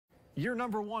Year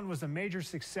number 1 was a major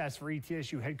success for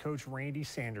ETSU head coach Randy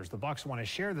Sanders. The Bucs want to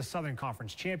share the Southern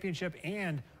Conference Championship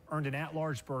and earned an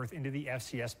at-large berth into the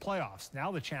FCS playoffs.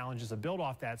 Now the challenge is to build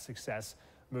off that success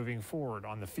moving forward.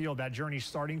 On the field, that journey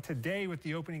starting today with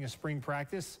the opening of spring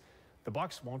practice. The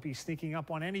Bucs won't be sneaking up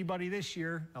on anybody this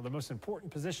year. Now, the most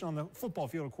important position on the football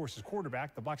field, of course, is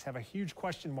quarterback. The Bucs have a huge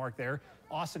question mark there.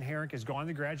 Austin Herink has gone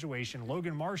to graduation.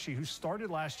 Logan Marshy, who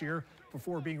started last year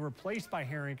before being replaced by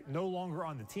Herink, no longer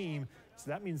on the team.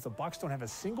 So that means the Bucs don't have a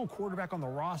single quarterback on the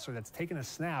roster that's taken a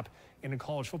snap in a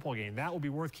college football game. That will be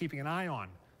worth keeping an eye on.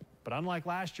 But unlike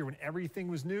last year when everything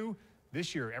was new,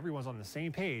 this year everyone's on the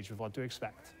same page with what to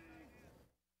expect.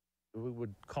 We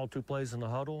would call 2 plays in the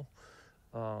huddle.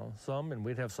 And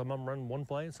we'd have some of them run one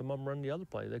play and some of them run the other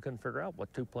play. They couldn't figure out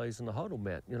what 2 plays in the huddle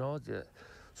meant, you know.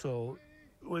 So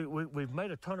we've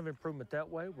made a ton of improvement that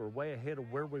way. We're way ahead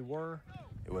of where we were.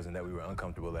 It wasn't that we were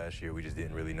uncomfortable last year. We just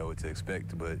didn't really know what to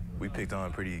expect. But we picked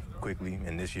on pretty quickly,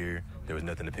 and this year there was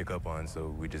nothing to pick up on, so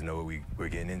we just know what we're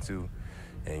getting into.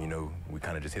 And, you know, we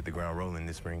kind of just hit the ground rolling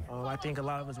this spring. I think a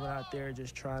lot of us went out there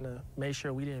just trying to make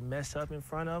sure we didn't mess up in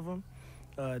front of them.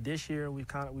 This year we've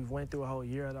went through a whole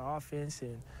year of the offense,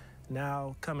 and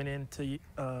now coming into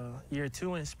year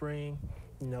 2 in spring,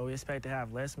 you know, we expect to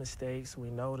have less mistakes. We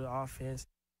know the offense.